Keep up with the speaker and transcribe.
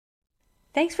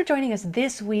Thanks for joining us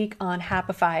this week on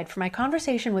Happified for my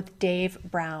conversation with Dave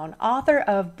Brown, author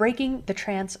of Breaking the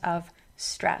Trance of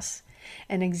Stress.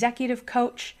 An executive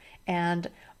coach and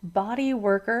body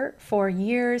worker for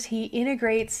years, he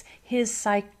integrates his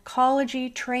psychology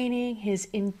training, his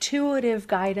intuitive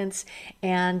guidance,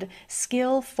 and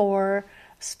skill for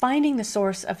finding the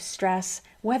source of stress,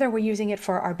 whether we're using it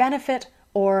for our benefit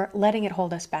or letting it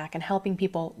hold us back and helping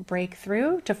people break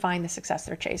through to find the success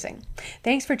they're chasing.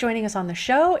 Thanks for joining us on the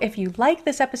show. If you like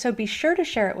this episode, be sure to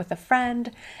share it with a friend.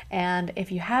 And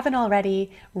if you haven't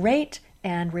already, rate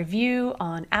and review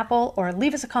on Apple or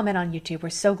leave us a comment on YouTube.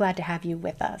 We're so glad to have you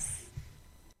with us.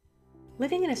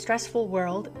 Living in a stressful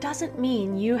world doesn't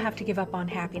mean you have to give up on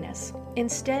happiness.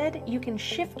 Instead, you can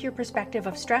shift your perspective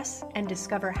of stress and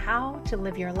discover how to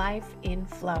live your life in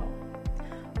flow.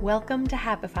 Welcome to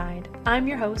Happified. I'm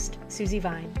your host, Susie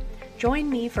Vine. Join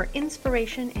me for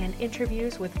inspiration and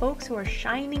interviews with folks who are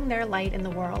shining their light in the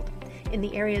world in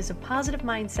the areas of positive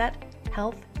mindset,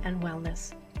 health, and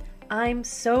wellness. I'm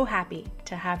so happy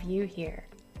to have you here.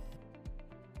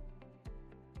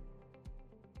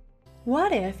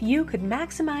 What if you could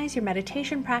maximize your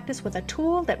meditation practice with a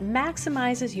tool that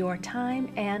maximizes your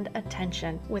time and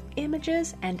attention with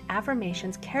images and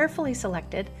affirmations carefully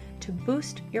selected to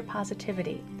boost your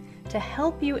positivity, to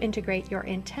help you integrate your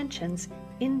intentions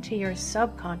into your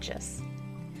subconscious?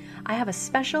 I have a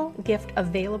special gift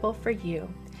available for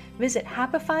you. Visit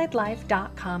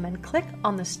happifiedlife.com and click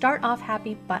on the Start Off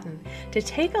Happy button to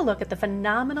take a look at the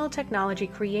phenomenal technology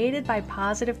created by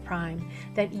Positive Prime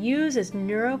that uses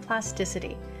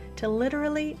neuroplasticity to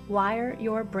literally wire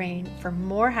your brain for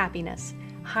more happiness,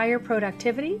 higher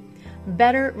productivity,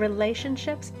 better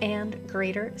relationships, and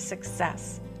greater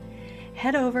success.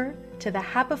 Head over to the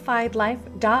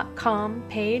happifiedlife.com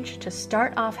page to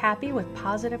start off happy with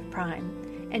Positive Prime.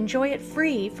 Enjoy it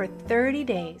free for 30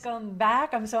 days. Welcome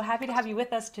back. I'm so happy to have you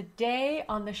with us today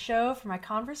on the show for my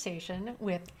conversation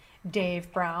with Dave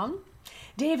Brown.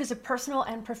 Dave is a personal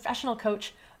and professional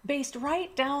coach based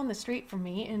right down the street from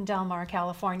me in Del Mar,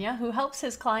 California, who helps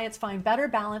his clients find better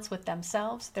balance with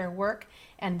themselves, their work,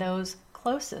 and those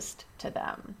closest to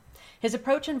them. His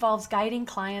approach involves guiding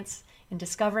clients in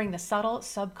discovering the subtle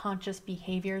subconscious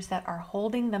behaviors that are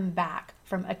holding them back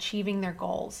from achieving their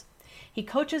goals. He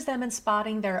coaches them in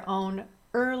spotting their own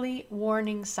early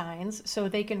warning signs so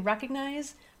they can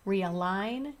recognize,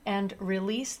 realign, and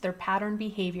release their pattern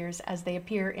behaviors as they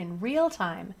appear in real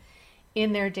time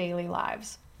in their daily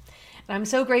lives. And I'm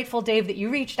so grateful, Dave, that you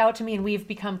reached out to me and we've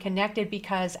become connected,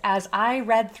 because as I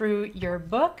read through your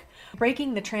book,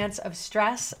 Breaking the Trance of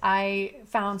Stress, I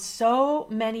found so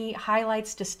many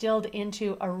highlights distilled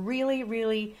into a really,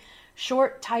 really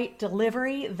short, tight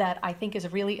delivery that I think is a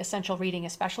really essential reading,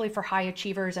 especially for high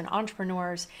achievers and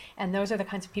entrepreneurs. And those are the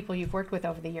kinds of people you've worked with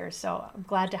over the years. So I'm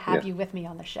glad to have you with me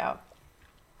on the show.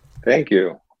 Thank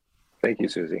you. Thank you,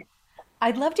 Susie.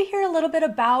 I'd love to hear a little bit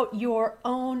about your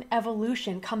own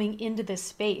evolution coming into this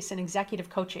space in executive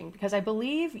coaching, because I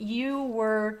believe you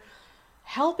were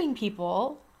helping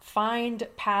people find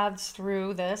paths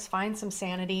through this, find some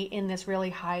sanity in this really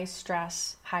high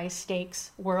stress, high stakes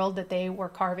world that they were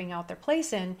carving out their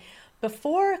place in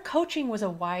before coaching was a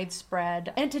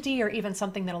widespread entity or even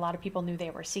something that a lot of people knew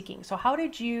they were seeking. So how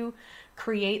did you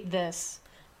create this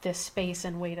space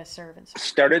and way to serve? And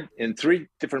started in three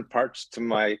different parts to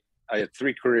I had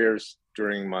three careers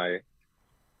during my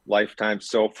lifetime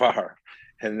so far.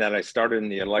 And then I started in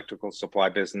the electrical supply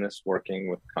business, working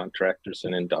with contractors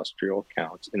and industrial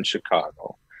accounts in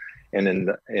Chicago. And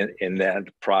in that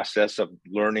process of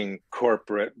learning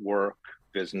corporate work,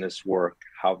 business work,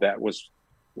 how that was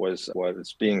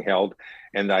being held.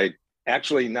 And I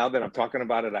actually, now that I'm talking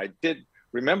about it, I did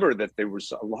remember that there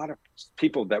was a lot of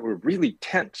people that were really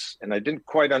tense. And I didn't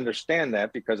quite understand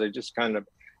that because I just kind of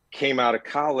came out of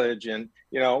college and,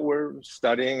 we're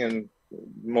studying, and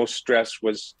most stress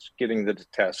was getting the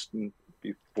test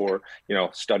before,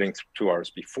 studying 2 hours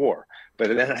before.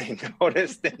 But then I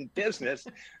noticed in business,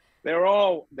 they're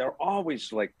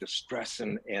always like the stress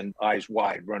and eyes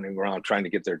wide running around trying to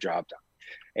get their job done.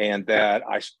 And that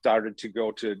I started to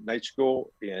go to night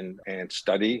school and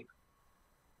study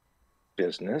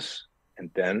business. And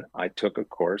then I took a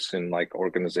course in like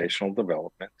organizational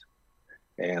development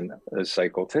and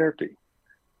psychotherapy.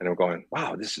 And I'm going,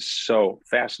 wow, this is so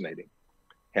fascinating.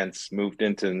 Hence moved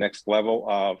into the next level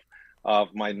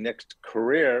of my next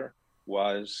career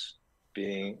was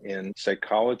being in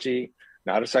psychology,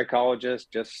 not a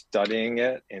psychologist, just studying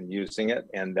it and using it.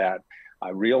 And that I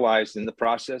realized in the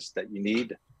process that you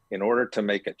need, in order to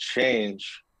make a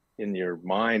change in your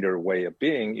mind or way of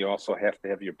being, you also have to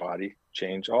have your body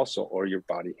change also, or your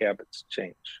body habits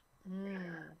change.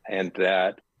 And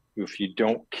that if you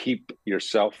don't keep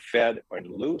yourself fed and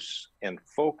loose and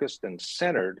focused and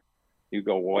centered, you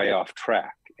go way off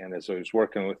track. And as I was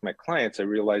working with my clients, I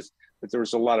realized that there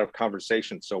was a lot of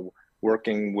conversation. So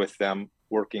working with them,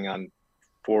 working on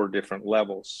 4 different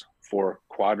levels, 4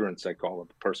 quadrants, I call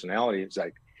it, personality. It's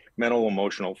like mental,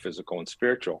 emotional, physical, and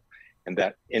spiritual. And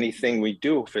that anything we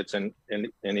do fits in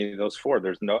any of those 4.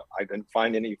 I didn't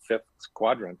find any 5th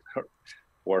quadrant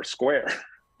or square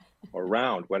or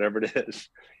round, whatever it is.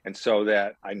 And so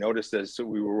that I noticed as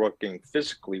we were working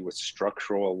physically with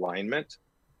structural alignment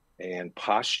and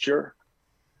posture,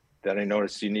 that I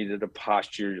noticed you needed to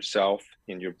posture yourself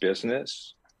in your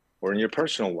business or in your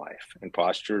personal life. And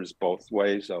posture is both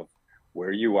ways of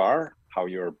where you are, how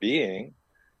you're being,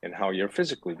 and how you're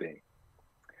physically being.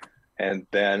 And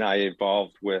then I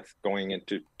evolved with going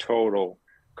into total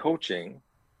coaching,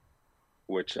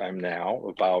 which I'm now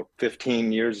about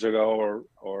 15 years ago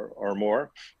or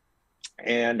more,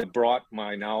 and brought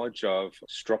my knowledge of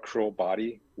structural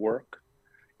body work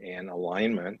and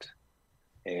alignment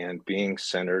and being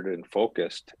centered and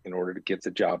focused in order to get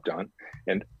the job done.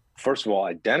 And first of all,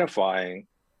 identifying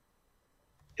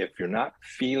if you're not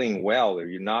feeling well or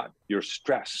you're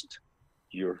stressed,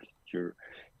 you're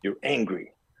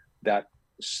angry, that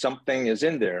something is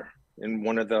in there in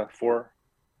one of the 4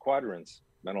 quadrants: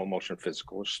 mental, emotional,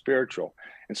 physical, or spiritual.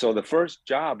 And so the first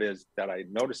job is that I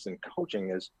noticed in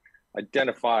coaching is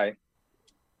identify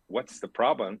what's the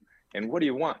problem and what do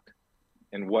you want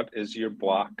and what is your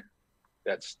block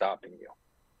that's stopping you,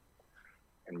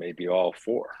 and maybe all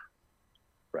 4,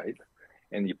 right?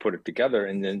 And you put it together,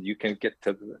 and then you can get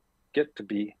to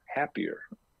be happier.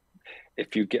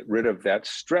 If you get rid of that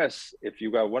stress, if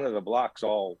you got one of the blocks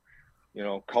all,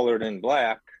 colored in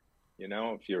black,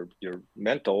 if your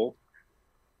mental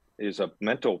is a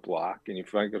mental block, and you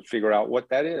figure out what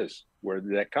that is, where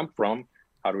did that come from,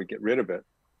 how do we get rid of it?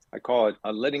 I call it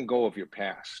a letting go of your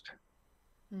past.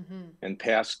 And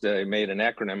past, I made an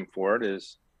acronym for it,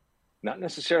 is not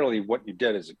necessarily what you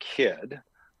did as a kid,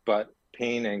 but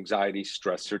pain, anxiety,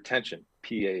 stress, or tension,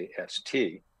 PAST.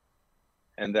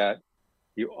 And that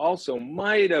you also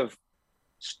might have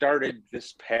started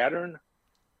this pattern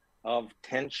of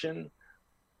tension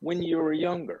when you were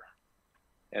younger.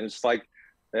 And it's like,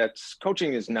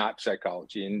 coaching is not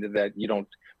psychology, and that you don't,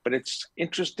 but it's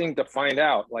interesting to find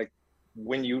out, like,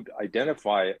 when you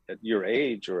identify it at your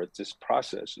age or at this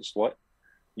process, is what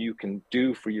you can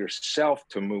do for yourself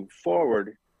to move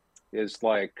forward, is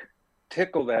like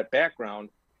tickle that background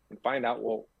and find out,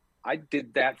 well, I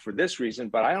did that for this reason,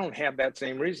 but I don't have that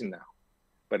same reason now,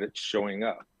 but it's showing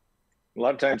up. A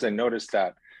lot of times I noticed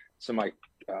that some of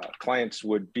my clients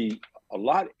would be a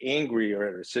lot angrier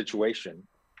at a situation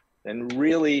and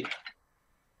really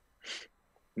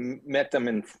met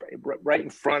them right in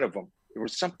front of them. There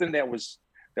was something that was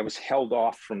held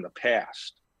off from the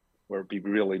past, where it'd be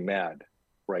really mad,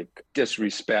 like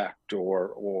disrespect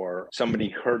or somebody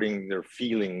hurting their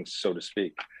feelings, so to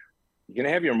speak. You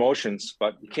can have your emotions,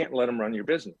 but you can't let them run your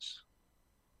business,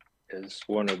 is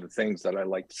one of the things that I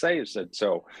like to say. Is that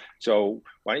so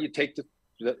why don't you take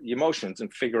the emotions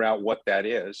and figure out what that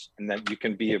is, and then you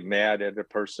can be mad at a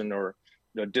person or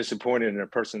disappointed in a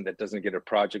person that doesn't get a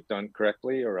project done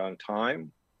correctly or on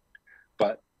time,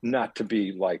 but not to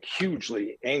be like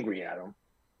hugely angry at them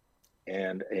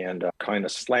and kind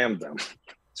of slam them,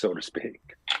 so to speak.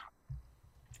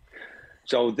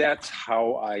 So that's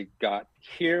how I got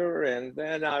here, and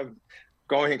then I'm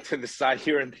going to the side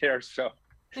here and there. So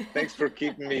thanks for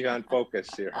keeping me on focus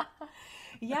here.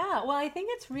 Yeah, well, I think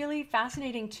it's really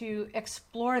fascinating to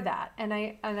explore that. And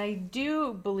I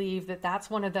do believe that that's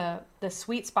one of the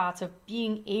sweet spots of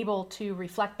being able to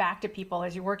reflect back to people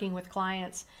as you're working with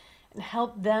clients and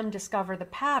help them discover the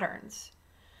patterns.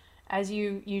 As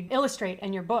you illustrate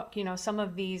in your book, some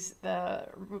of the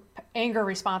anger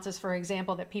responses, for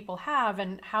example, that people have,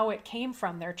 and how it came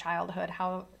from their childhood,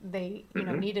 how they,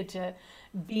 needed to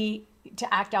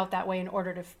act out that way in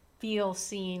order to feel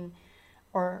seen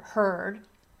or heard.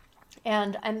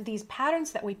 And these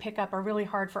patterns that we pick up are really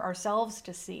hard for ourselves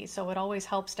to see. So it always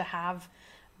helps to have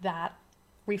that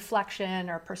reflection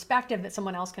or perspective that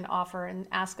someone else can offer and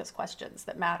ask us questions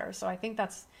that matter. So I think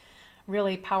that's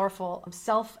really powerful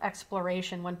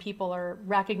self-exploration when people are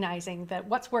recognizing that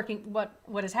what's working,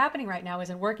 what is happening right now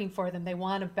isn't working for them. They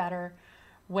want a better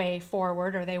way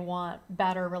forward, or they want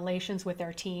better relations with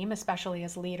their team, especially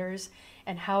as leaders.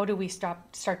 And how do we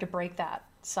start to break that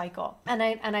cycle? And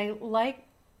I like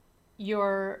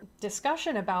your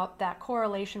discussion about that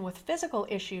correlation with physical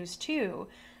issues too.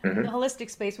 In the holistic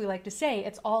space, we like to say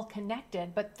it's all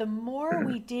connected, but the more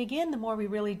we dig in, the more we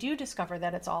really do discover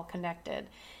that it's all connected.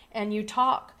 And you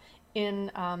talk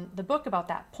in the book about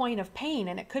that point of pain,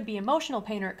 and it could be emotional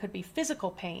pain or it could be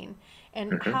physical pain,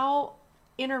 and how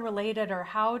interrelated, or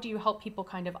how do you help people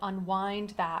kind of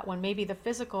unwind that when maybe the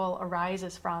physical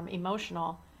arises from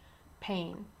emotional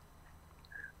pain?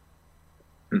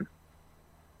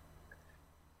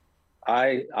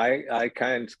 I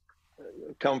kind of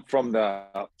come from the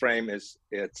frame is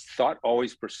it's thought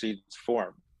always precedes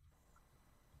form.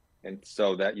 And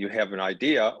so that you have an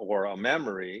idea or a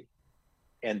memory,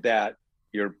 and that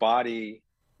your body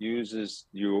uses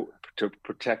you to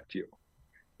protect you.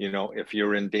 You know, if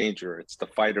you're in danger, it's the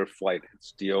fight or flight.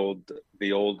 It's the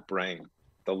old brain,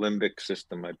 the limbic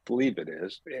system, I believe it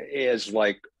is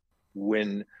like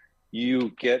when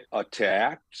you get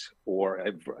attacked or,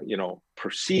 you know,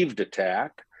 perceived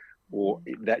attack, or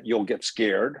that you'll get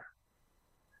scared,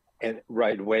 and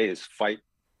right away is fight,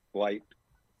 flight,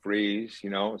 freeze.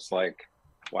 You know, it's like,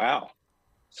 wow.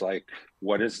 It's like,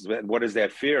 what is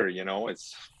that fear? You know,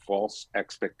 it's false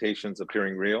expectations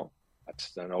appearing real.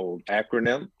 That's an old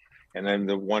acronym. And then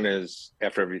the one is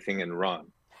F everything and run.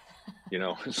 You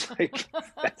know, it's like,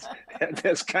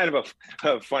 that's kind of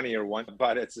a funnier one,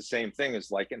 but it's the same thing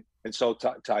as like, and so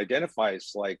to identify,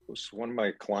 it's like one of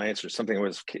my clients or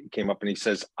something came up and he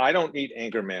says, I don't need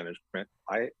anger management.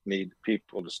 I need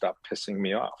people to stop pissing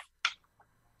me off.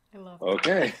 I love that.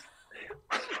 Okay.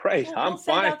 Right. I'm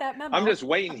fine. I'm just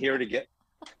waiting here to get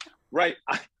right.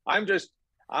 I'm just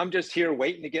here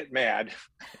waiting to get mad.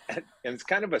 And it's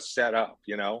kind of a setup,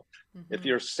 you know. If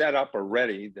you're set up or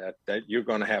ready, that you're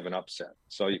going to have an upset.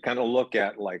 So you kind of look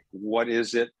at like, what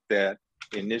is it that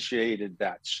initiated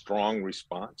that strong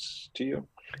response to you?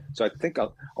 So I think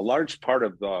a large part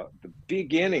of the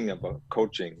beginning of a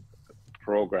coaching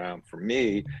program for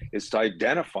me is to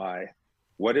identify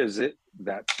what is it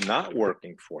that's not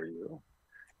working for you,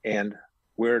 and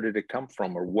where did it come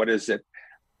from, or where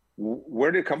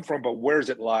did it come from, but where is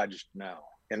it lodged now,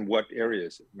 and what area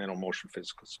is it? Mental, emotional,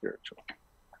 physical, spiritual.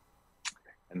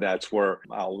 And that's where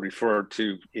I'll refer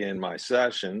to in my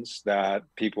sessions that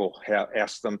people have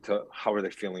asked them to, how are they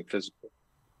feeling physically?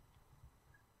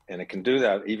 And it can do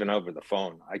that even over the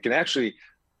phone. I can actually,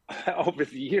 over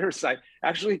the years, I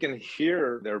actually can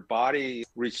hear their body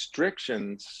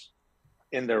restrictions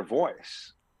in their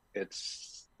voice.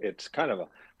 It's kind of a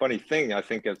funny thing. I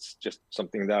think it's just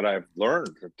something that I've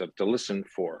learned to listen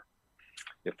for.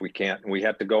 If we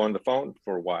had to go on the phone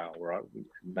for a while.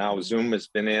 Now Zoom has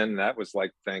been in. That was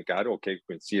like, thank God, okay,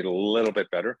 we can see it a little bit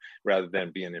better rather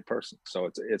than being in person. So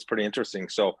it's pretty interesting.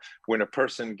 So when a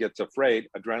person gets afraid,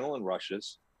 adrenaline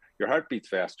rushes, your heart beats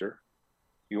faster.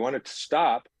 You want it to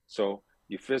stop, so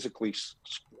you physically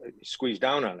squeeze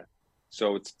down on it.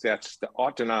 So that's the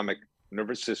autonomic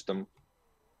nervous system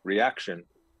reaction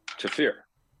to fear.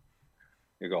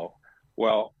 You go,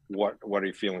 well, what are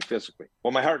you feeling physically?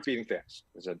 Well, my heart's beating fast.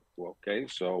 I said, well, okay,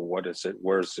 so what is it?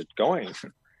 Where's it going?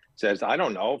 It says, I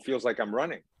don't know. It feels like I'm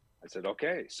running. I said,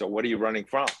 okay, so what are you running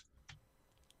from?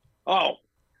 Oh,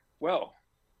 well,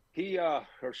 he or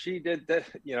she did that,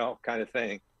 you know, kind of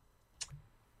thing.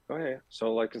 Okay,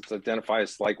 so like it's identify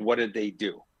as like, what did they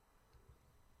do?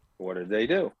 What did they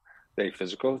do? They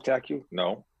physical attack you?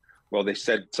 No. Well, they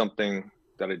said something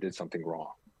that I did something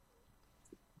wrong,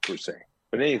 per se.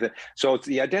 But anything, so it's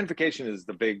the identification is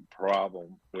the big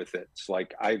problem with it. It's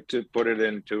like I to put it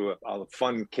into a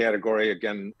fun category.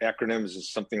 Again, acronyms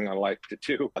is something I like to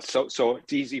do. So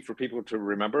it's easy for people to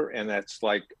remember. And that's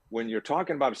like when you're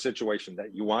talking about a situation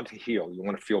that you want to heal, you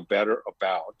want to feel better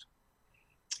about.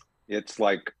 It's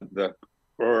like the,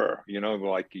 you know,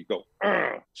 like you go,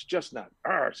 it's just not,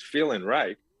 it's feeling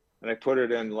right. And I put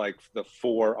it in like the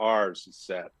 4 R's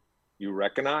set. You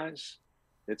recognize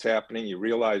it's happening, you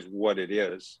realize what it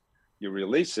is, you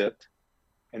release it,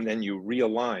 and then you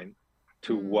realign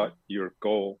to what your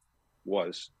goal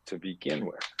was to begin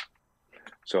with.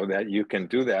 So that you can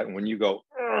do that. And when you go,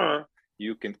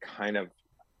 you can kind of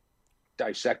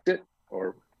dissect it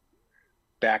or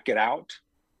back it out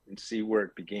and see where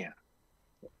it began.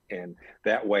 And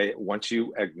that way, once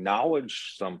you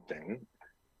acknowledge something,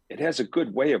 it has a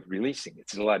good way of releasing.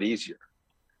 It's a lot easier.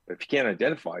 But if you can't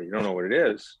identify, you don't know what it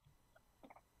is,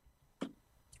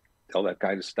 tell that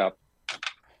guy to stop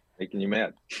making you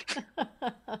mad.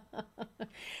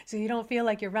 So you don't feel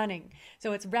like you're running.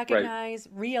 So it's recognize,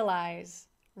 right. Realize,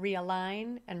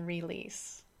 realign, and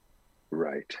release.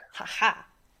 Right. Ha.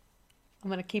 I'm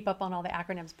going to keep up on all the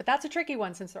acronyms, but that's a tricky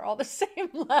one since they're all the same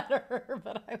letter,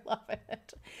 but I love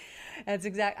it. That's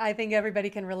exact. I think everybody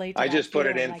can relate to I that just put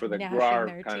feeling, it in like for the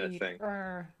GRR kind of thing.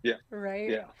 Yeah.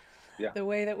 Right? Yeah. The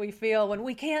way that we feel when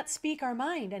we can't speak our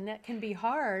mind, and that can be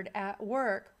hard at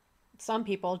work. Some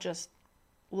people just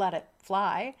let it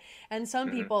fly. And some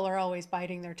Hmm. people are always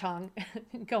biting their tongue,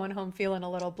 going home feeling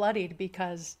a little bloodied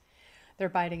because they're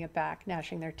biting it back,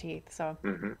 gnashing their teeth. So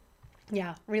Hmm.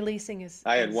 yeah, releasing is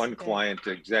I had is one big. client,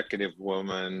 executive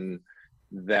woman,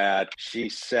 that she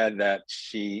said that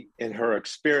in her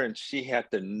experience, she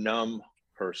had to numb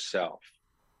herself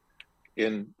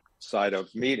inside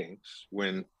of meetings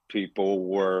when people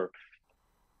were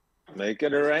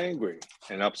making her angry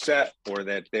and upset, or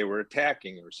that they were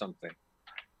attacking or something,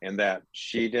 and that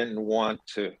she didn't want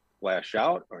to lash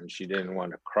out and she didn't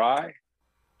want to cry,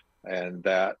 and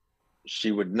that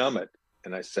she would numb it.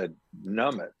 And I said,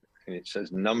 numb it. And it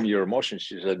says, numb your emotions.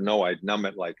 She said, no, I'd numb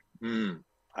it like,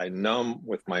 I numb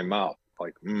with my mouth,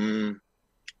 like,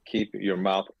 keep your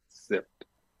mouth zipped.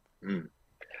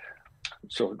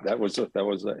 So that was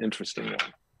an interesting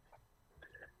one.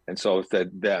 And so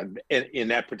that in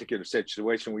that particular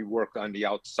situation, we worked on the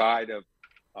outside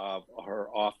of her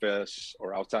office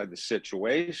or outside the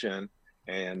situation.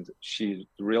 And she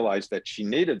realized that she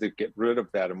needed to get rid of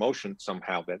that emotion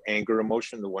somehow, that anger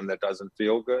emotion, the one that doesn't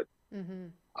feel good,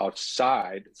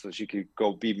 outside, so she could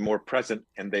go be more present.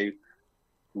 And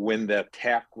when the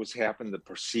attack was happening, the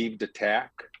perceived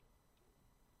attack,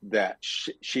 that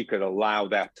she could allow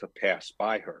that to pass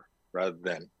by her rather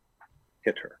than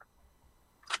hit her.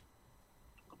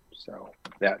 So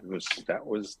that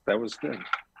was good.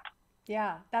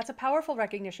 Yeah, that's a powerful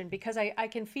recognition because I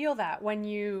can feel that when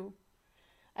you,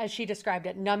 as she described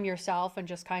it, numb yourself and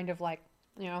just kind of like,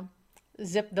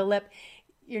 zip the lip,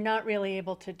 you're not really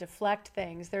able to deflect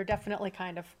things. They're definitely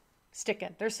kind of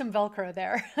sticking. There's some Velcro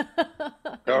there.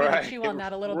 All We will right, chew on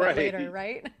that a little bit later,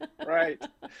 right, right? right.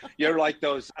 You're like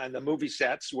those on the movie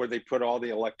sets where they put all the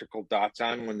electrical dots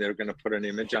on when they're going to put an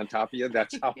image on top of you.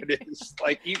 That's how it is.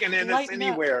 Like, you can end this Lighten up.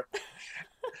 anywhere,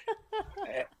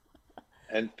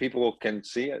 and people can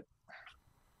see it.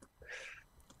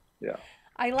 Yeah.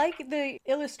 I like the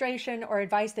illustration or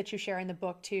advice that you share in the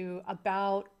book too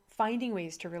about finding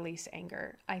ways to release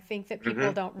anger. I think that people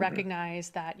Hmm. don't Hmm.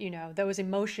 recognize that, those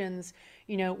emotions,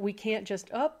 we can't just,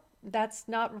 oh, that's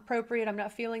not appropriate. I'm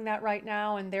not feeling that right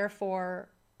now. And therefore,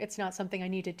 it's not something I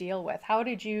need to deal with. How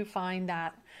did you find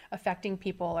that affecting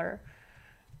people or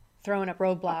throwing up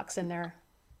roadblocks in their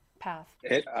path?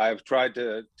 I've tried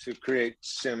to create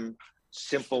some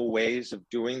simple ways of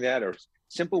doing that, or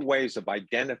simple ways of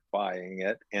identifying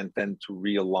it, and then to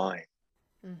realign.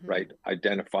 Mm-hmm. Right?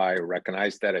 Identify,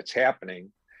 recognize that it's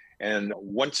happening. And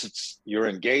once you're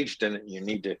engaged in it, you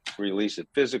need to release it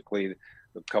physically.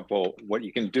 What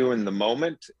you can do in the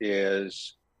moment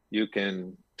is you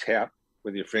can tap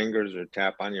with your fingers or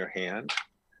tap on your hand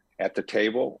at the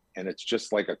table, and it's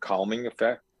just like a calming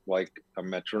effect, like a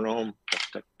metronome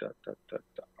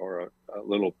or a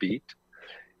little beat,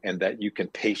 and that you can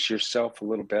pace yourself a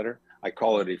little better. I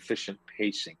call it efficient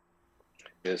pacing.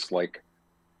 It's like,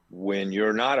 when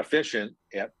you're not efficient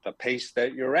at the pace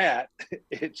that you're at,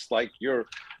 it's like you're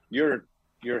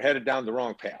headed down the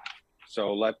wrong path.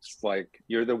 So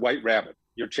you're the white rabbit,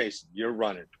 you're chasing, you're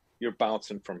running, you're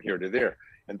bouncing from here to there.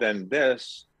 And then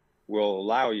this will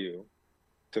allow you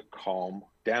to calm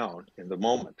down in the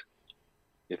moment.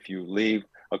 If you leave,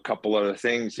 a couple other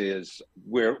things is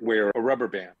wear a rubber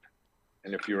band.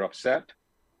 And if you're upset,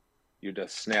 you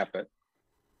just snap it,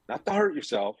 not to hurt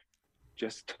yourself,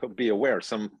 just to be aware.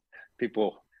 Some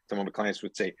of my clients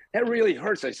would say, that really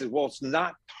hurts. I said, well, it's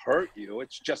not to hurt you,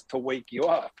 it's just to wake you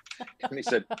up. And he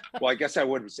said, well, I guess I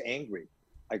was angry.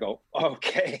 I go,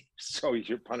 okay, so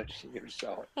you're punishing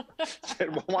yourself. I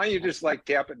said, well, why don't you just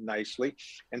tap it nicely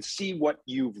and see what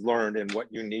you've learned and what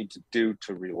you need to do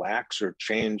to relax or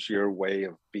change your way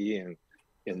of being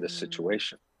in this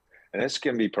situation. And this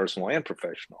can be personal and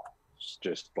professional. It's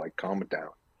just calm it down.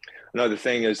 Another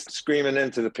thing is screaming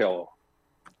into the pillow.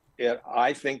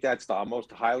 I think that's the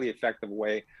most highly effective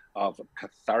way of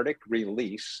cathartic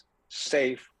release,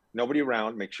 safe, nobody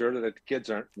around. Make sure that the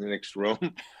kids aren't in the next room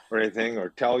or anything, or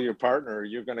tell your partner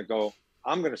you're going to go,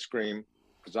 I'm going to scream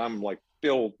because I'm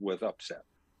filled with upset.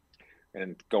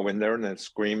 And go in there and then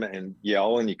scream and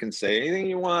yell, and you can say anything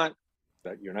you want,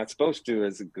 but you're not supposed to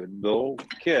as a good little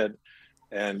kid.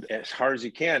 And as hard as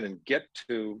you can, and get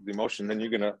to the emotion, then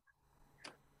you'll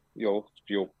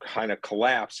kind of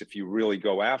collapse if you really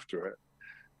go after it.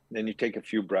 Then you take a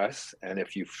few breaths, and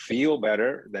if you feel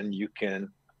better, then you can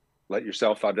let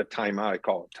yourself out of timeout. I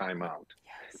call it timeout.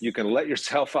 Yes. You can let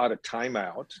yourself out of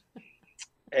timeout,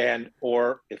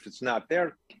 or if it's not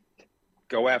there,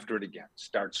 go after it again.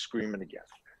 Start screaming again.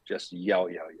 Just yell,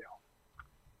 yell, yell.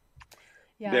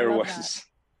 Yeah, I love that.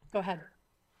 Go ahead.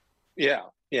 Yeah.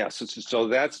 So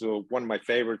that's one of my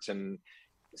favorites. And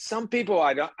Some people,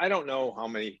 I don't know how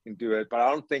many can do it, but I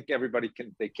don't think everybody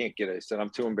can. They can't get it. I said, I'm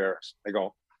too embarrassed. I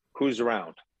go, who's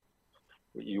around?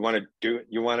 You want to do it?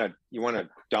 You want to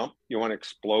dump? You want to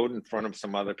explode in front of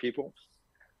some other people?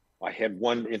 I had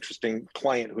one interesting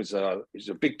client who's a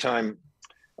big time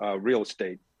real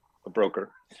estate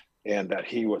broker, and that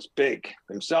he was big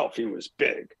himself. He was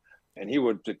big, and he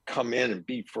would come in and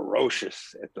be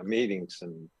ferocious at the meetings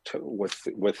and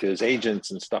with his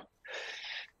agents and stuff.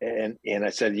 And I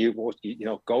said, you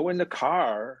know, go in the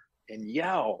car and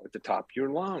yell at the top of your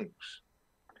lungs.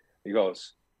 He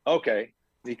goes, okay.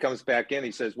 He comes back in.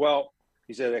 He says, well,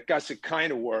 he said, I guess it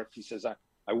kind of worked. He says,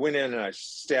 I went in and I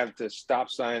sat at the stop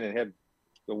sign and had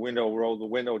rolled the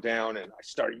window down, and I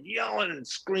started yelling and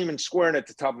screaming, swearing at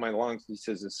the top of my lungs. He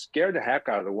says, it scared the heck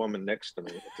out of the woman next to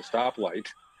me at the stoplight.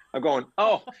 I'm going,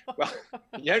 oh, well,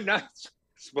 you're not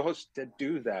supposed to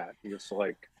do that. It's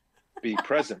like, be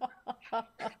present.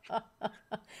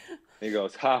 He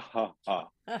goes, ha, ha, ha.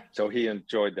 So he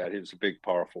enjoyed that. He was a big,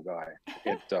 powerful guy.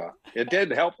 It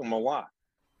did help him a lot.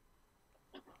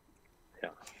 Yeah.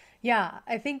 Yeah,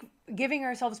 I think giving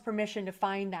ourselves permission to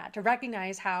find that, to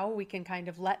recognize how we can kind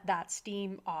of let that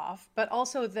steam off, but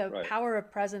also the power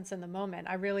of presence in the moment.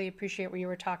 I really appreciate what you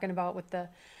were talking about with the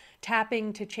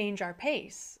tapping to change our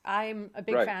pace. I'm a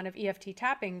big fan of EFT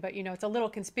tapping, but you know, it's a little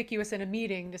conspicuous in a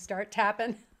meeting to start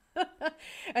tapping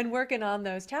and working on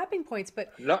those tapping points.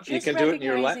 But no, you can do it in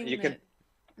your lap. You can,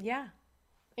 yeah,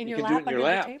 in your lap under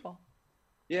the table.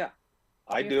 Yeah,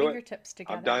 I do it.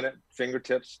 Together. I've done it.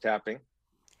 Fingertips tapping.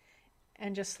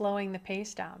 And just slowing the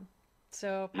pace down.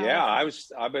 So powerful. Yeah,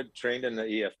 I've been trained in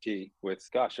the EFT with,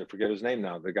 gosh, I forget his name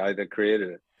now, the guy that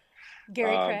created it.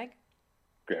 Gary Craig.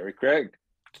 Gary Craig.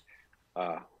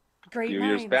 Great a few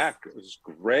minds. years back. It was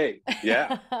great.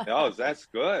 Yeah. Oh, that's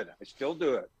good. I still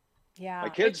do it. Yeah. My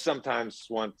kids sometimes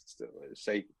want to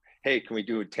say, hey, can we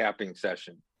do a tapping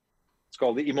session? It's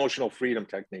called the emotional freedom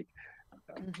technique.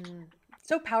 Mm-hmm.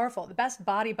 So powerful. The best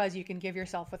body buzz you can give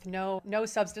yourself with no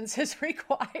substances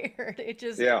required. It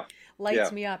just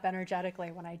lights me up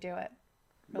energetically when I do it.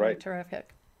 Really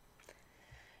terrific.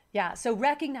 Yeah. So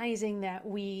recognizing that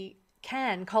we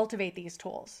can cultivate these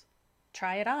tools,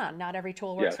 try it on. Not every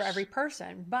tool works for every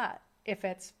person, but if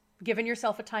it's giving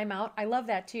yourself a timeout, I love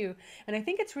that too. And I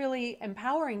think it's really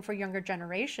empowering for younger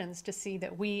generations to see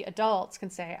that we adults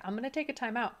can say, I'm going to take a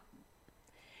timeout.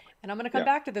 And I'm going to come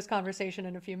back to this conversation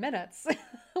in a few minutes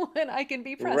when I can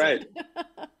be present.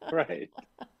 Right.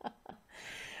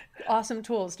 Awesome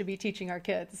tools to be teaching our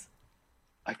kids.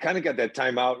 I kind of got that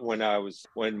time out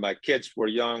when my kids were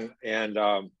young, and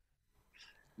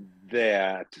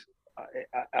that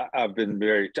I've been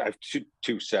married. I have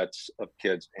two sets of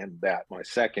kids, and that my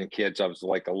second kids, I was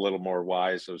like a little more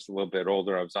wise. I was a little bit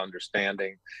older. I was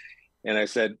understanding. And I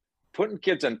said, putting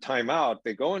kids on timeout,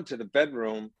 they go into the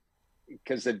bedroom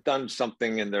because they've done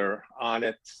something and they're on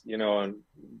it, you know, and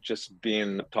just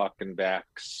talking back.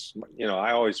 You know,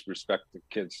 I always respect the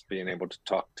kids being able to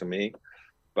talk to me,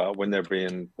 but when they're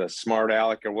being the smart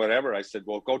aleck or whatever, I said,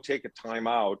 well, go take a time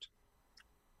out,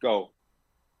 go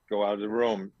out of the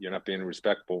room. You're not being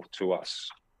respectful to us.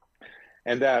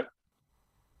 And that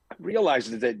I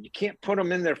realized that you can't put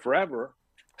them in there forever,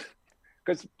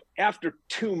 because after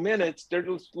 2 minutes, they're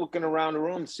just looking around the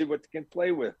room to see what they can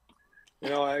play with. You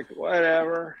know, like,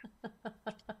 whatever.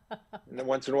 And then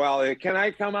once in a while, hey, can I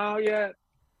come out yet?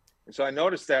 And so I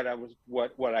noticed that I was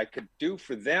what I could do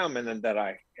for them, and then that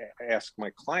I ask my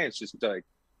clients is like,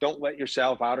 don't let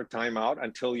yourself out of timeout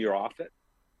until you're off it.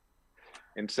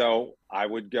 And so I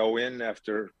would go in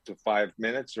after 5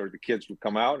 minutes, or the kids would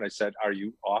come out, and I said, are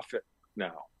you off it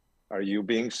now? Are you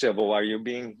being civil? Are you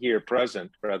being here present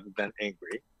rather than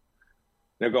angry?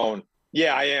 They're going,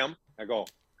 yeah, I am. I go,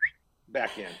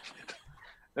 back in.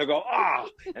 They'll go,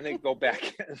 and they go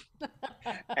back in.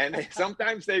 And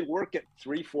sometimes they work it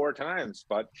 3-4 times,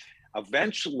 but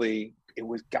eventually it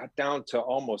got down to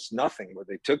almost nothing, where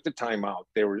they took the time out.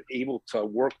 They were able to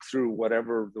work through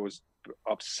whatever was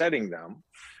upsetting them,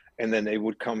 and then they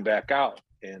would come back out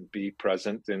and be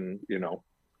present in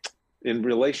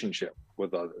relationship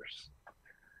with others.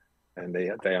 And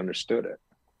they understood it.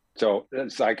 So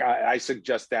it's like, I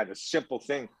suggest that a simple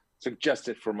thing. Suggest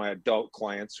it for my adult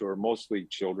clients who are mostly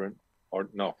children, or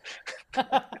no,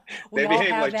 they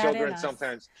behave like children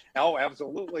sometimes. Oh,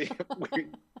 absolutely.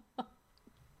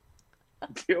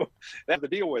 That's the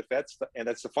deal with. That's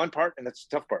the fun part, and that's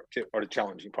the tough part too, or the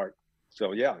challenging part.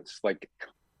 So yeah, it's like,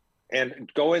 and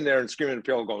go in there and scream at the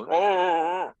pillow, going,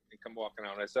 oh, and come walking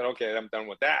out. And I said, okay, I'm done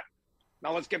with that.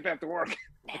 Now let's get back to work.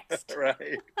 Next.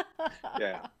 Right.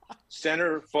 Yeah.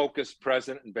 Center, focused,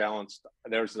 present, and balanced.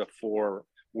 There's the 4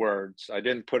 words. I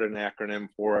didn't put an acronym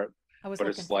for it, I was but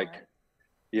looking it's for like, it.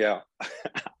 yeah,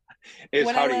 is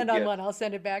When I how do you land on get, one, I'll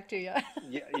send it back to you.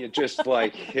 you just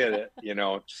like hit it,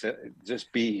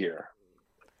 just be here.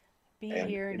 Be And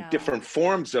here in now. different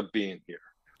forms of being here.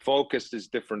 Focused is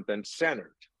different than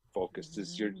centered. Focused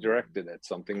is you're directed at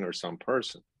something or some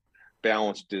person.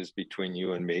 Balanced is between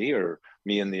you and me, or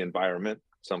me and the environment,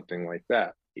 something like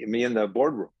that. Me in the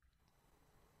boardroom.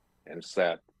 And it's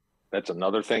that's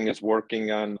another thing, is working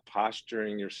on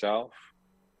posturing yourself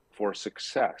for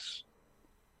success.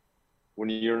 When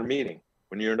you're in a meeting,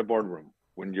 when you're in a boardroom,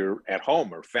 when you're at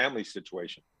home or family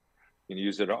situation, you can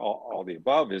use it all the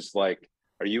above is like,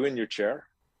 are you in your chair? Are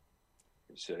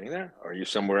you sitting there? Or are you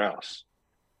somewhere else?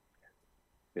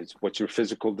 It's what your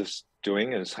physical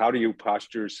doing, is how do you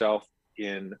posture yourself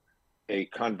in a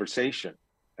conversation,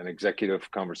 an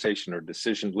executive conversation or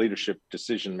leadership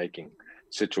decision-making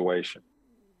situation.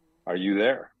 Are you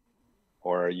there?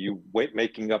 Or are you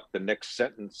making up the next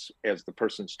sentence as the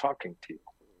person's talking to you?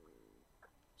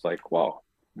 It's like, well,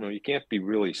 you can't be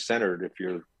really centered if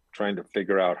you're trying to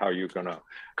figure out how you're going to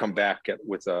come back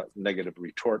with a negative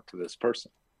retort to this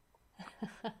person.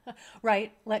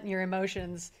 Right, letting your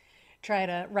emotions try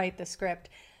to write the script.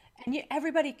 And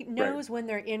everybody Right. knows when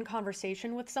they're in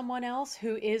conversation with someone else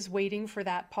who is waiting for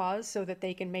that pause so that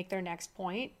they can make their next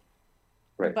point.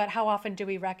 Right. But how often do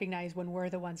we recognize when we're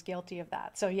the ones guilty of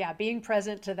that? So yeah, being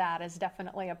present to that is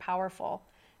definitely a powerful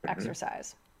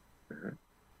exercise. Mm-hmm.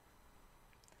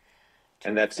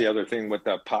 And that's the other thing with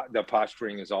the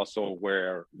posturing, is also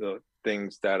where the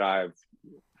things that I've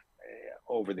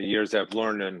over the years I've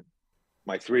learned in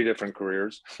my 3 different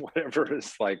careers, whatever,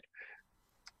 is like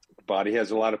the body has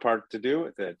a lot of part to do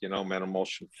with it. Mental,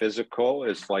 emotion, physical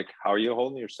is like, how are you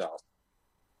holding yourself?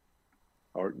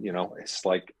 Or, it's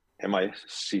like, am I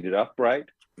seated upright?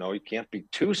 No, you can't be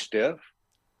too stiff.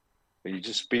 But you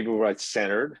just be right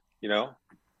centered,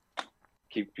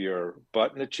 keep your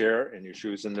butt in the chair and your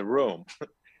shoes in the room.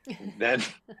 then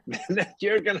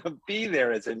you're going to be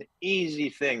there. It's an easy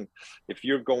thing. If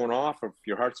you're going off, if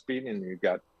your heart's beating and you've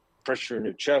got pressure in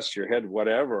your chest, your head,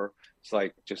 whatever, it's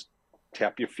like, just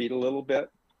tap your feet a little bit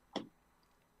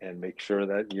and make sure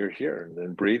that you're here, and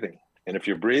then breathing. And if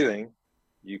you're breathing,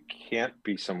 you can't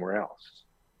be somewhere else.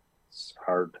 It's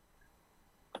hard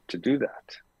to do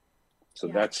that. So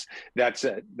Yeah.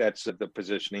 that's the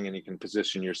positioning, and you can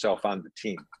position yourself on the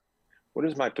team. What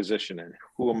is my position in?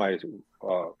 Who am I?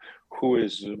 Who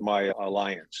is my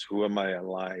alliance? Who am I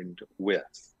aligned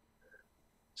with?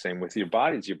 Same with your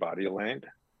body. Is your body aligned?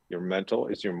 Your mental,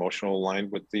 is your emotional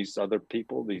aligned with these other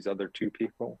people, these other 2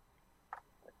 people?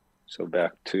 So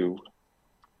back to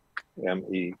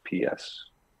MEPS,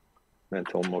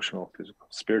 mental, emotional, physical,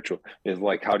 spiritual, is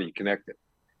like, how do you connect it?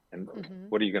 And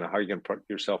how are you going to put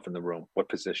yourself in the room? What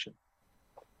position?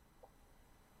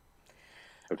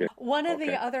 Okay. One of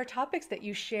the other topics that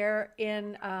you share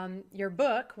in your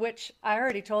book, which I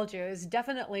already told you is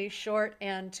definitely short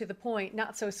and to the point,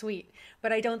 not so sweet,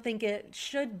 but I don't think it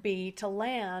should be to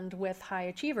land with high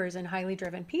achievers and highly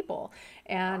driven people.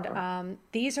 And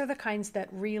these are the kinds that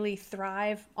really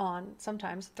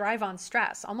sometimes thrive on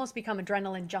stress, almost become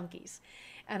adrenaline junkies.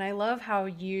 And I love how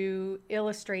you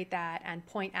illustrate that and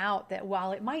point out that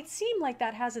while it might seem like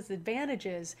that has its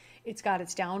advantages, it's got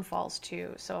its downfalls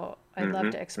too. So I'd love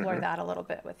to explore that a little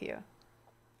bit with you.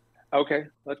 Okay,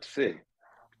 let's see.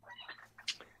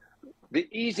 The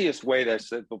easiest way to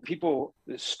say, people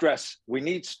stress, we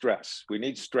need stress. We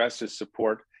need stress as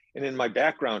support. And in my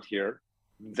background here,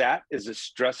 that is a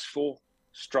stressful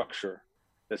structure,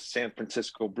 the San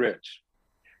Francisco Bridge.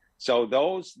 So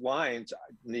those lines,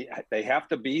 they have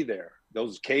to be there.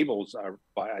 Those cables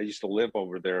I used to live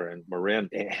over there in Marin,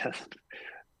 and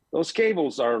those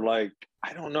cables are like,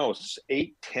 I don't know,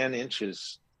 8-10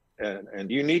 inches. And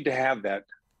you need to have that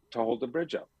to hold the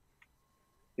bridge up.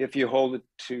 If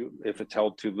it's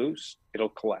held too loose, it'll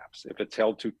collapse. If it's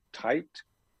held too tight,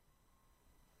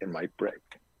 it might break.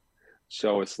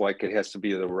 So it's like, it has to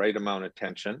be the right amount of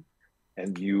tension,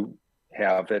 and you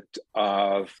have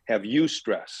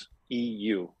eustress.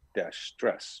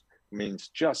 EU-stress means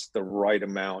just the right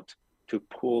amount to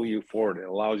pull you forward. It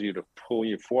allows you to pull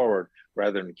you forward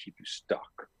rather than keep you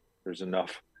stuck. There's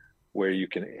enough where you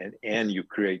can, and you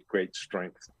create great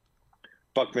strength.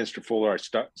 Buckminster Fuller, I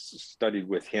studied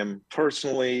with him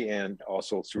personally and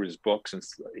also through his books. And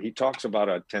he talks about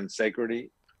a tensegrity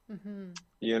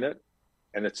unit,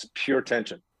 and it's pure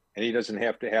tension. And he doesn't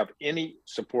have to have any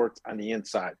supports on the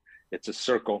inside. It's a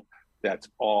circle that's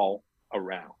all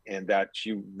around, and that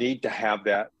you need to have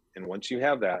that. And once you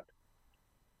have that,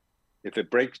 if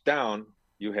it breaks down,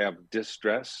 you have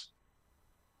distress.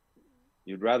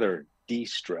 You'd rather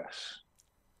de-stress,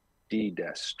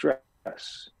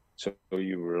 de-stress. So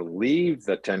you relieve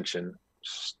the tension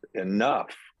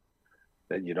enough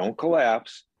that you don't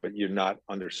collapse, but you're not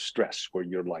under stress where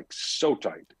you're like so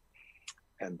tight,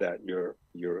 and that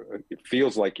it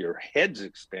feels like your head's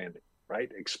expanding,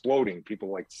 right? Exploding.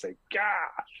 People like to say,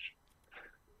 gosh,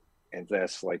 and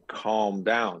that's like calm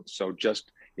down. So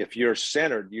just if you're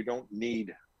centered, you don't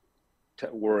need to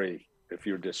worry. If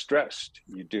you're distressed,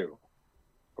 you do.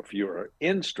 If you're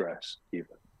in stress,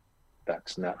 even,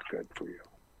 that's not good for you.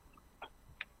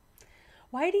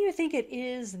 Why do you think it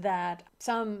is that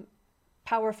some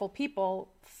powerful people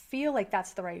feel like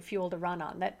that's the right fuel to run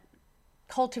on, that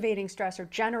cultivating stress or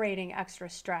generating extra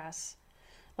stress,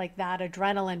 like that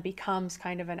adrenaline becomes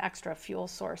kind of an extra fuel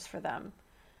source for them?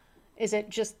 Is it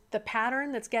just the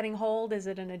pattern that's getting hold? Is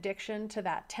it an addiction to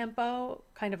that tempo,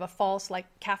 kind of a false like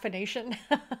caffeination?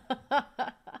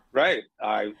 Right.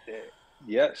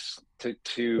 Yes.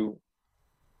 To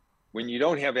when you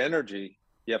don't have energy,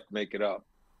 you have to make it up.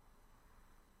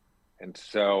 And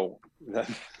so the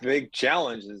big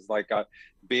challenge is like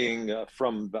being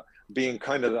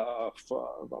kind of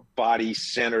the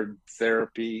body-centered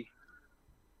therapy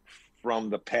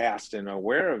from the past, and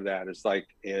aware of that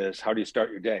is how do you start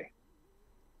your day?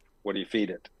 What do you feed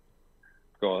it?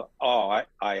 Go, oh,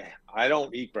 I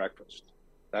don't eat breakfast.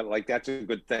 That's a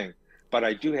good thing, but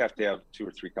I do have to have 2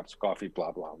 or 3 cups of coffee,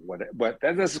 blah, blah, what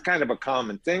this is kind of a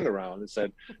common thing around. It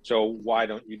said, so why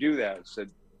don't you do that? It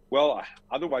said, well,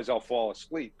 otherwise I'll fall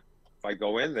asleep if I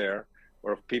go in there,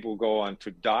 or if people go on to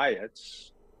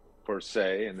diets per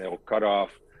se, and they'll cut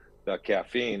off the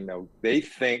caffeine. They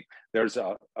think there's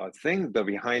a thing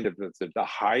behind it, the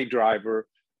high driver,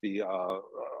 the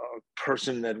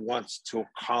person that wants to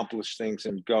accomplish things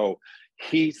and go.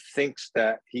 She thinks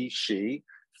that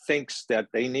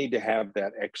they need to have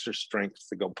that extra strength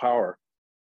to go power,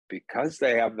 because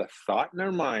they have the thought in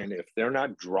their mind, if they're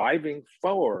not driving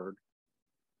forward,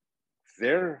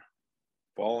 they're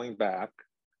falling back,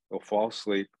 they'll fall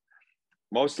asleep.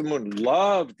 Most of them would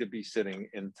love to be sitting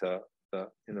in the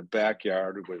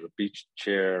backyard with a beach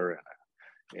chair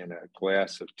and a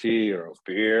glass of tea or a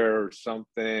beer or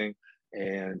something,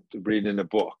 and reading a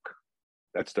book.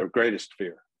 That's their greatest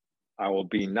fear. I will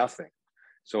be nothing.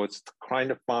 So it's trying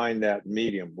to find that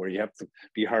medium where you have to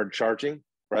be hard charging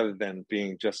rather than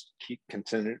being just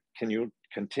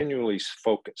continually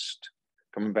focused.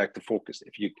 Coming back to focus.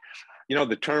 If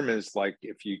the term is like,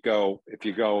 if you go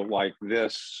like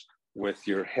this with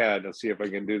your head, let's see if I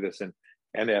can do this. And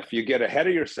if you get ahead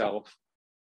of yourself,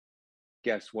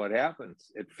 guess what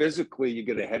happens? Physically, you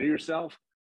get ahead of yourself,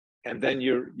 and then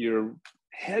your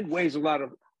head weighs a lot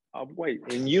of weight.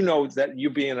 And you know that, you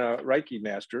being a Reiki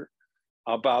master,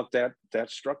 about that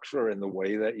structure and the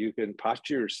way that you can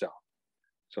posture yourself.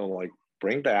 So like,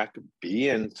 bring back, be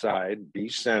inside, be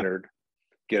centered,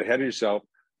 get ahead of yourself.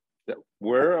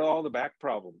 Where are all the back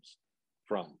problems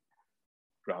from?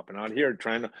 Dropping out here,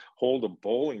 trying to hold a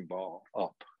bowling ball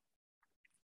up.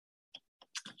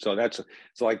 So it's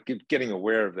like getting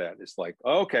aware of that. It's like,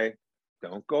 okay,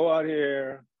 don't go out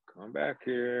here, come back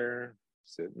here,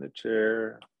 sit in the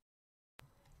chair.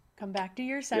 Come back to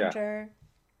your center. Yeah.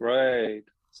 Right.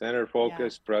 Center,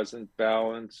 focus, present,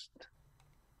 balanced.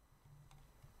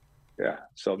 Yeah.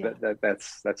 So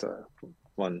that's a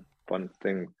fun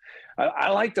thing.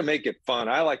 I like to make it fun.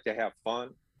 I like to have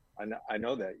fun. I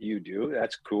know that you do.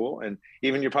 That's cool. And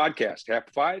even your podcast,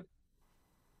 Happified.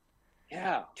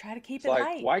 Yeah. Try to keep it's it like,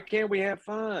 light. Why can't we have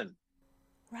fun?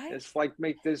 Right. It's like,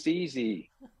 make this easy.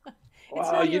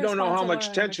 Well, you don't know how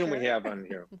much tension we have on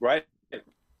here, right?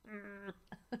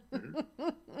 Mm-hmm.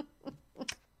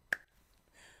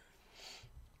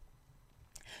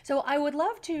 So I would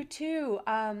love to too.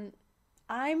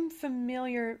 I'm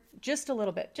familiar, just a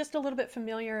little bit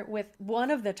familiar with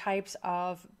one of the types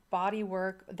of body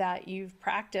work that you've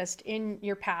practiced in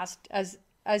your past, as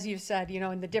you've said,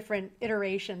 in the different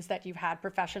iterations that you've had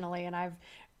professionally, and I've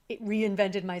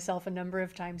reinvented myself a number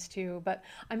of times too. But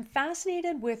I'm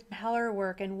fascinated with Heller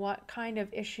work and what kind of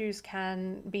issues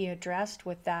can be addressed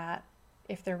with that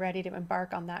if they're ready to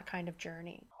embark on that kind of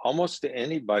journey. Almost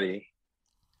anybody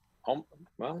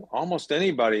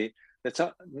that's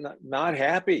not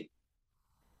happy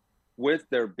with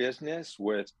their business,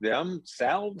 with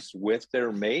themselves, with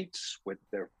their mates, with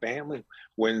their family.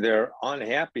 When they're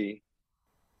unhappy,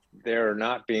 they're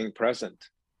not being present,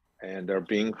 and they're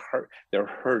being hurt. They're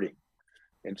hurting.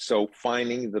 And so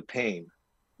finding the pain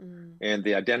and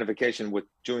the identification with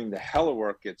doing the Heller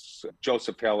work,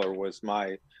 Joseph Heller was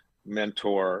my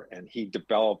mentor, and he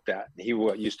developed that. He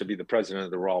used to be the president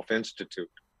of the Rolf Institute.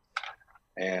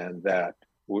 And that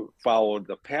we followed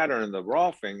the pattern of the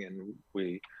Rolfing, and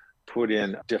we put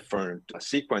in different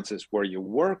sequences where you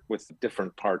work with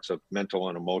different parts of mental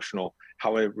and emotional,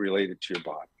 how it related to your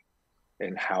body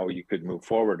and how you could move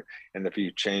forward. And if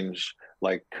you change,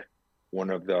 like one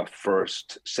of the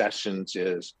first sessions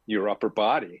is your upper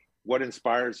body, what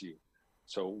inspires you?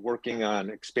 So working on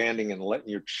expanding and letting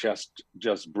your chest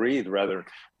just breathe, rather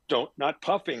not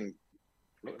puffing.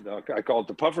 I call it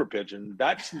the puffer pigeon.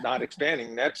 That's not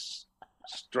expanding. That's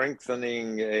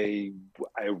strengthening a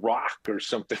rock or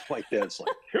something like that. It's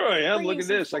like, here I am. Look at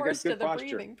this. I got good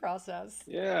posture. Breathing process.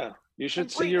 Yeah, you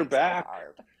should see your back.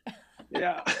 So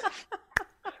yeah,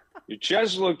 your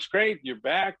chest looks great. Your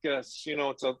back, it's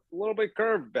a little bit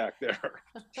curved back there.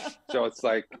 So it's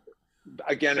like,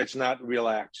 again, it's not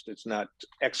relaxed. It's not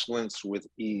excellence with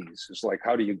ease. It's like,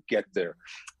 how do you get there?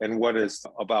 And what is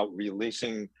about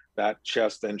releasing that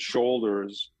chest and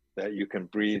shoulders that you can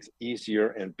breathe easier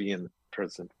and be in the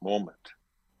present moment?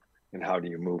 And how do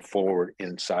you move forward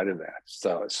inside of that?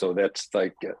 So that's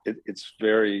like, it's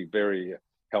very, very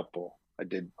helpful. I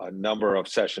did a number of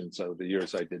sessions over the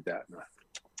years I did that.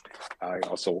 I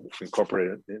also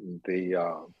incorporated it in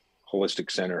the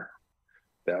holistic center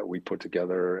that we put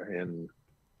together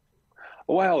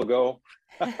a while ago.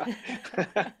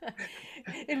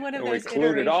 In one of those we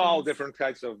included all different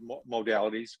types of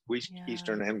modalities,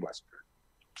 Eastern and Western.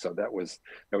 So that was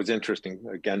interesting.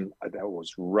 Again, that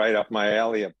was right up my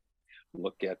alley.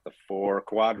 Look at the 4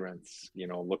 quadrants,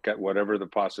 look at whatever the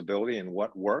possibility and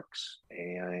what works,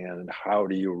 and how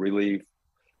do you release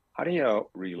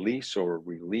or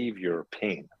relieve your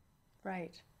pain?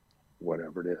 Right.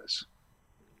 Whatever it is.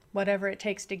 Whatever it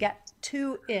takes to get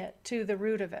to the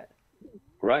root of it.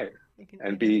 Right.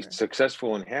 And be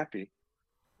successful and happy.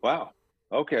 Wow.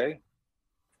 Okay.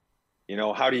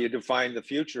 How do you define the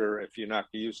future if you're not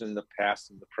using the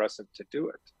past and the present to do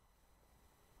it?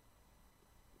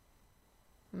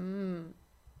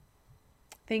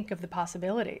 Think of the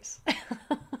possibilities.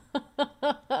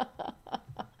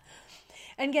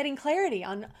 And getting clarity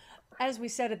on, as we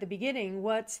said at the beginning,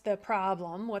 what's the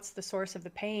problem? What's the source of the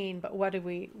pain? But what do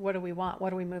we want?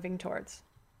 What are we moving towards?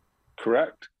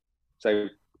 Correct. So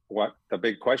what the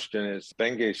big question is,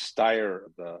 Bengay Steyer,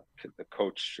 the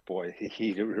coach boy,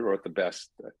 he wrote the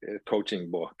best coaching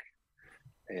book.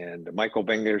 And Michael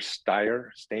Bengay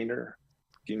Steiner,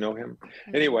 do you know him?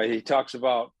 Anyway, he talks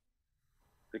about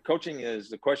the question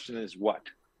is what?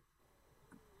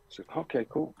 So, okay,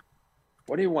 cool.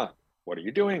 What do you want? What are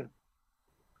you doing?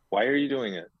 Why are you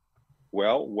doing it?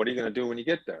 Well, what are you going to do when you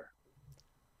get there?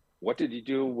 What did you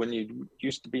do when you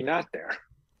used to be not there?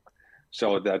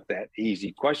 So that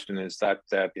easy question is that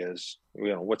is,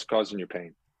 what's causing your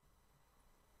pain?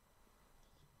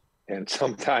 And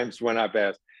sometimes when I've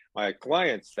asked my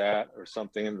clients that or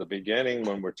something in the beginning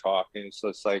when we're talking, so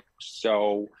it's like,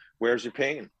 so where's your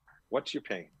pain? What's your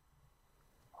pain?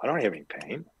 I don't have any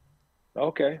pain.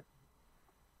 Okay.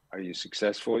 Are you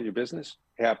successful at your business?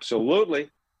 Absolutely.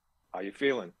 How are you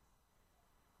feeling?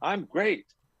 I'm great.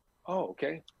 Oh,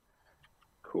 okay.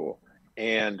 Cool.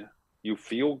 And you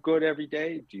feel good every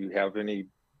day? Do you have any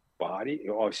body?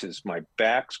 Oh, he says, my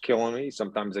back's killing me.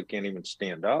 Sometimes I can't even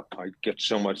stand up. I get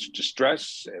so much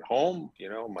distress at home.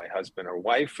 My husband or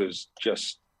wife is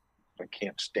just, I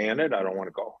can't stand it. I don't want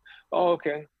to go. Oh,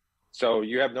 okay. So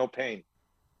you have no pain.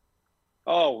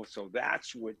 Oh, so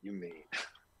that's what you mean.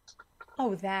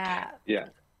 Oh, that. Yeah.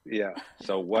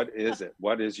 So what is it?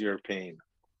 What is your pain?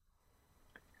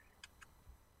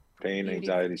 Pain,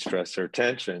 anxiety, stress, or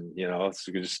tension. So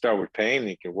you can just start with pain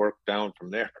and you can work down from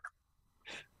there.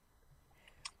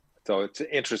 So it's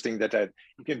interesting that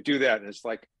you can do that. And it's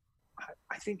like,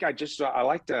 I think I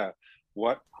like to,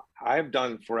 what I've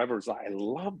done forever is I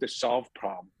love to solve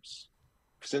problems.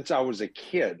 Since I was a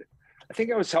kid, I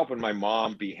think I was helping my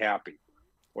mom be happy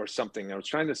or something. I was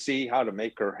trying to see how to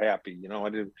make her happy. I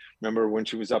didn't remember when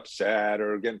she was upset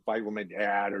or getting fight with my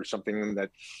dad or something, that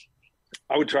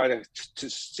I would try to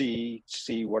see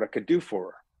what I could do for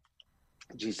her.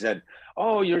 She said,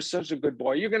 oh, you're such a good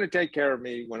boy. You're going to take care of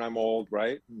me when I'm old,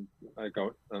 right? And I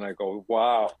go,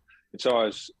 wow. And so I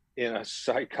was in a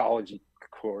psychology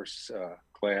course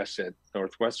class at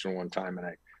Northwestern one time, and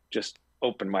I just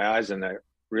opened my eyes and I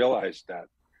realized that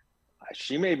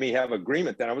she made me have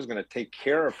agreement that I was going to take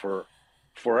care of her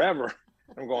forever.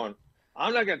 I'm going,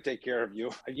 I'm not going to take care of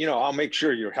you. I'll make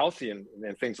sure you're healthy and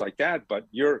things like that. But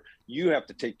you have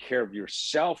to take care of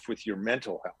yourself with your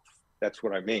mental health. That's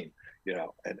what I mean.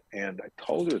 And I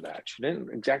told her that. She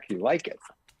didn't exactly like it.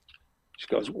 She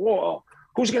goes, whoa,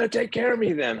 who's going to take care of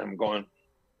me then? I'm going,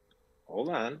 hold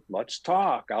on, let's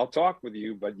talk. I'll talk with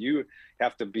you, but you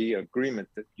have to be agreement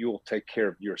that you'll take care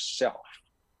of yourself.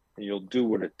 and you'll do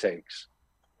what it takes.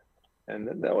 And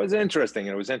that was interesting.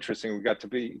 It was interesting. We got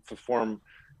to perform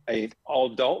a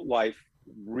all adult life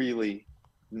really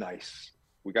nice.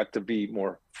 We got to be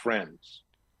more friends.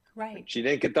 Right. She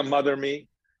didn't get to mother me,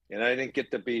 and I didn't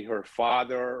get to be her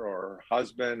father or her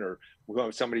husband or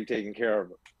somebody taking care of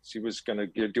her. She was going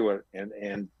to do it,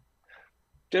 and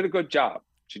did a good job.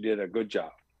 She did a good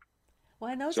job.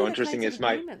 Well, and those So are the interesting kinds of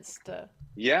is agreements to.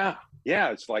 yeah.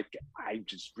 It's like, I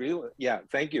just really,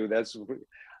 thank you. That's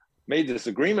made this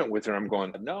agreement with her. I'm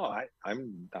going, no,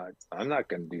 I'm not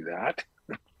going to do that.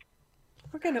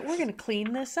 We're gonna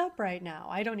clean this up right now.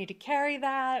 I don't need to carry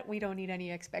that. We don't need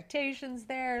any expectations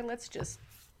there. Let's just.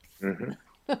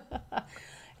 Mm-hmm.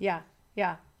 Yeah,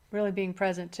 yeah. Really being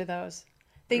present to those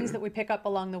things Mm-hmm. that we pick up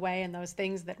along the way and those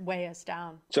things that weigh us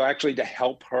down. So actually, to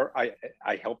help her, I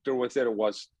helped her with it. It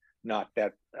was not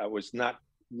that I was not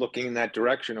looking in that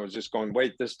direction. I was just going,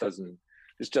 wait, this doesn't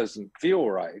feel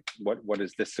right. What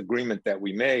is this agreement that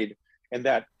we made? And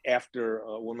that after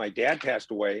when my dad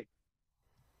passed away,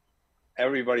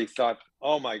 everybody thought,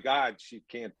 oh my God, she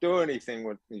can't do anything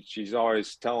with me. She's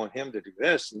always telling him to do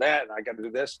this and that, and I got to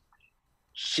do this.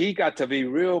 She got to be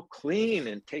real clean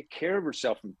and take care of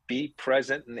herself and be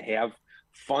present and have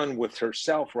fun with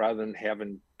herself rather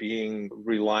than being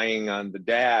relying on the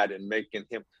dad and making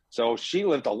him. So she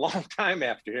lived a long time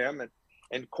after him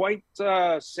and quite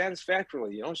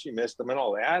satisfactorily. You know, she missed him and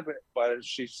all that, but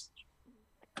she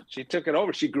took it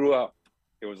over. She grew up.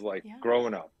 It was like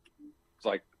growing up. It's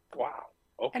like, wow.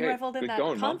 Okay. And reveled in good that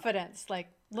going, confidence. Mom. Like,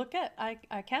 look at,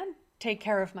 I can take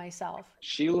care of myself.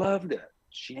 She loved it.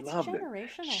 She loved it.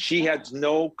 She had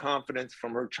no confidence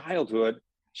from her childhood.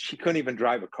 She couldn't even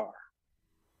drive a car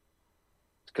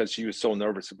because she was so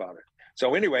nervous about it.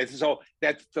 So anyways, so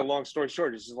that's the long story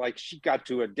short. It's like she got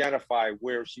to identify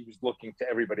where she was looking to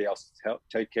everybody else to help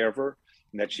take care of her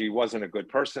and that she wasn't a good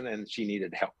person and she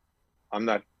needed help.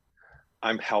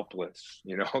 I'm helpless,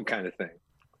 you know, kind of thing.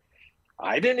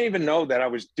 I didn't even know that I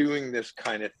was doing this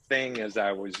kind of thing as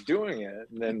I was doing it.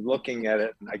 And then looking at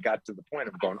it, and I got to the point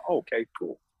of going, oh, okay,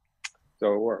 cool.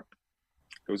 So it worked.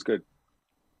 It was good.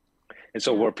 And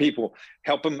so where people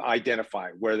help them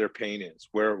identify where their pain is,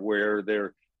 where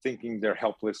they're thinking they're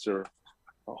helpless or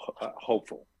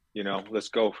hopeful, you know, let's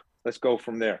go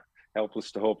from there.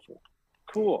 Helpless to hopeful.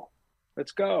 Cool.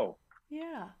 Let's go.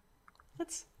 Yeah.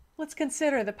 Let's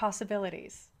consider the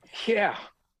possibilities. Yeah.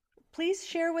 Please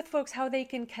share with folks how they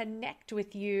can connect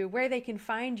with you, where they can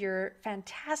find your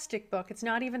fantastic book. It's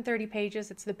not even 30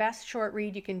 pages. It's the best short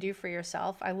read you can do for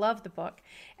yourself. I love the book.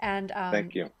 And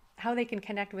thank you. How they can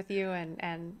connect with you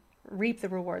and reap the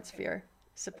rewards for your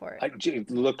support.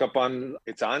 Look up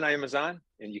it's on Amazon,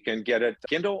 and you can get it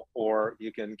Kindle or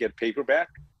you can get paperback.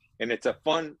 And it's a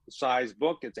fun size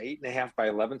book. It's 8.5 by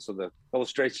 11. So the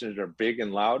illustrations are big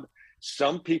and loud.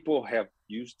 Some people have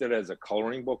used it as a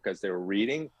coloring book as they're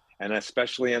reading. And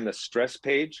especially on the stress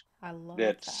page, I love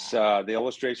that's that. The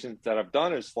illustrations that I've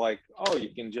done is like, oh, you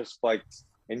can just like,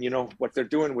 and you know what they're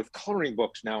doing with coloring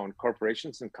books now in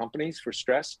corporations and companies for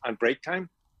stress on break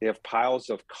time, they have piles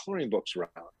of coloring books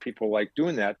around. People like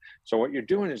doing that. So what you're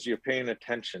doing is you're paying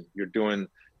attention. You're doing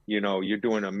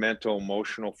a mental,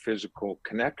 emotional, physical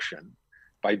connection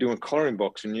by doing coloring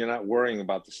books, and you're not worrying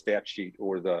about the stat sheet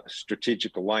or the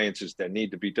strategic alliances that need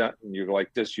to be done. And you're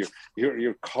like this,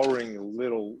 you're coloring a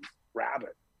little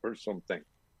rabbit or something.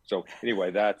 So anyway,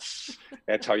 that's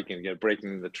how you can get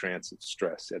Breaking the Trance of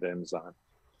Stress at Amazon.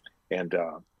 And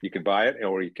you can buy it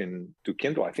or you can do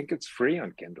Kindle. I think it's free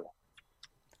on Kindle.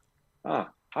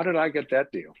 How did I get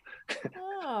that deal?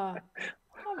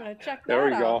 I'm going to check that there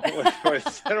we out.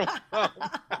 Go.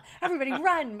 Everybody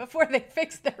run before they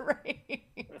fix their rings.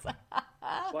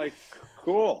 It's like,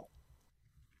 cool.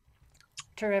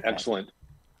 Terrific. Excellent.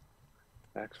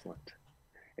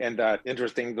 And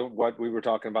interesting, what we were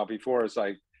talking about before is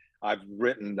I've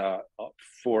written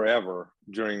forever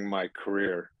during my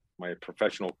career, my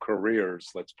professional careers,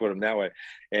 let's put them that way.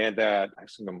 And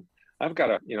I've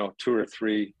got 2 or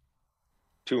 3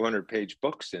 200-page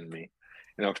books in me,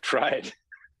 and I've tried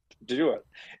to do it.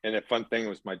 And the fun thing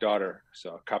was my daughter,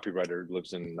 so a copywriter,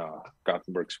 lives in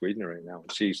Gothenburg, Sweden right now.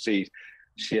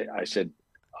 I said,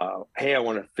 hey, I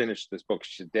want to finish this book.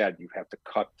 She said, Dad, you have to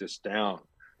cut this down.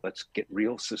 Let's get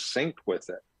real succinct with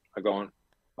it. I'm going,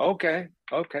 okay.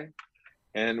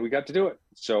 And we got to do it.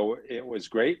 So it was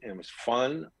great. And it was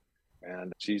fun.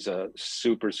 And she's a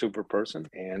super, super person.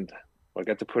 And I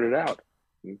got to put it out.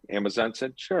 And Amazon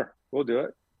said, sure, we'll do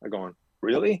it. I'm going,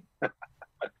 really?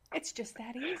 It's just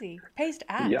that easy. Pays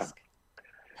to ask.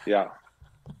 Yeah.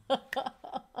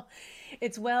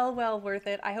 It's well worth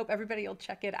it. I hope everybody will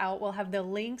check it out. We'll have the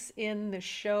links in the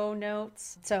show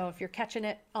notes. So if you're catching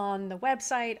it on the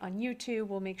website, on YouTube,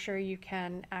 we'll make sure you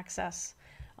can access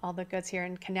all the goods here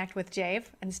and connect with Dave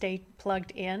and stay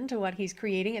plugged in to what he's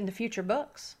creating in the future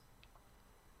books.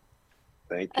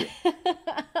 Thank you.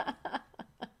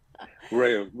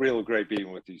 Real great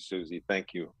being with you, Susie.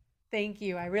 Thank you. Thank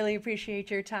you. I really appreciate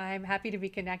your time. Happy to be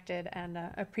connected and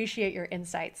appreciate your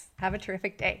insights. Have a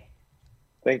terrific day.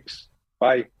 Thanks.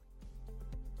 Bye.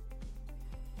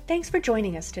 Thanks for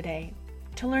joining us today.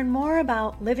 To learn more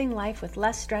about living life with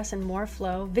less stress and more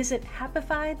flow, visit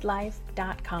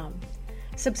happifiedlife.com.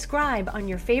 Subscribe on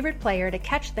your favorite player to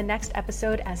catch the next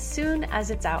episode as soon as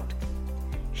it's out.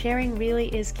 Sharing really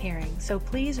is caring, so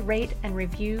please rate and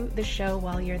review the show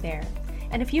while you're there.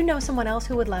 And if you know someone else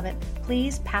who would love it,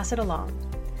 please pass it along.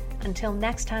 Until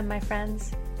next time, my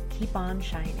friends, keep on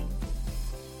shining.